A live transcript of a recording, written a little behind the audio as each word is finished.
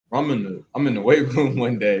I'm in the weight room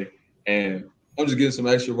one day, and I'm just getting some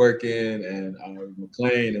extra work in, and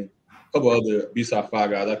McClain and a couple other B-side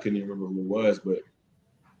 5 guys. I couldn't even remember who it was, but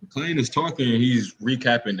McClain is talking, and he's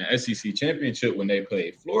recapping the SEC championship when they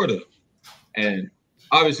played Florida. And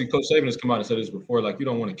obviously, Coach Saban has come out and said this before, like, you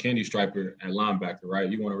don't want a candy striper at linebacker, right?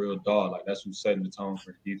 You want a real dog. Like, that's who's setting the tone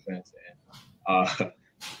for the defense. And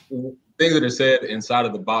things that are said inside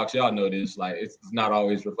of the box, y'all know this, like, it's not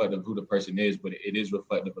always reflective of who the person is, but it is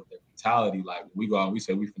reflective of their mentality. Like, we go out, we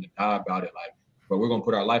say we finna die about it, like, but we're going to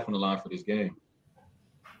put our life on the line for this game.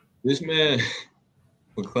 This man,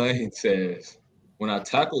 McClain, says, when I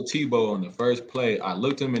tackled Tebow on the first play, I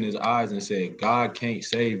looked him in his eyes and said, God can't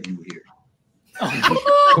save you here.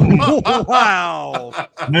 Wow.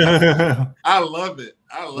 I love it.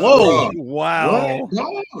 I love it. Wow.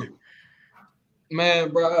 What? Man,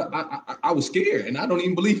 bro, I was scared, and I don't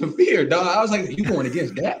even believe in fear, dog. I was like, you going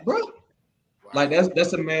against that, bro? Like,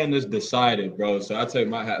 that's a man that's decided, bro. So I take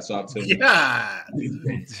my hats off to him. Yeah.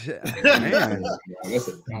 Man.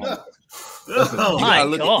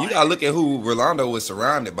 You gotta look at who Rolando was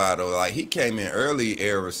surrounded by, though. Like, he came in early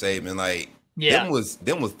era Saban, like, them was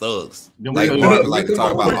thugs. Like, Mark like to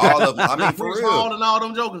talk about all of them. I mean, for real. And all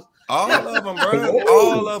them jokers. All of them, bro.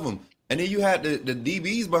 All of them. And then you had the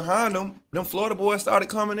DBs behind them. Them Florida boys started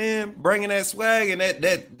coming in, bringing that swag and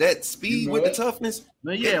that speed with the toughness.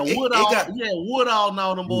 Man, Woodall and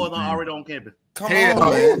all them boys are already on campus. Come on,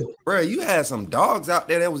 man. Bro, you had some dogs out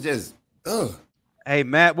there that was just, ugh. Hey,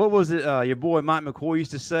 Matt, what was it your boy Mike McCoy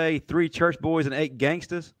used to say? 3 church boys and 8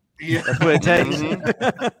 gangsters? Yeah. That's what it takes.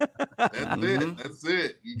 That's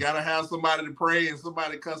it. You got to have somebody to pray and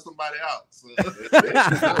somebody to cut somebody out. So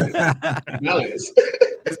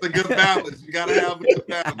it's the good balance. You got to have a good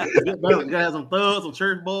balance. You got to have some thugs, some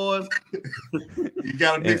church boys. You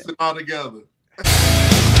got to mix it all together.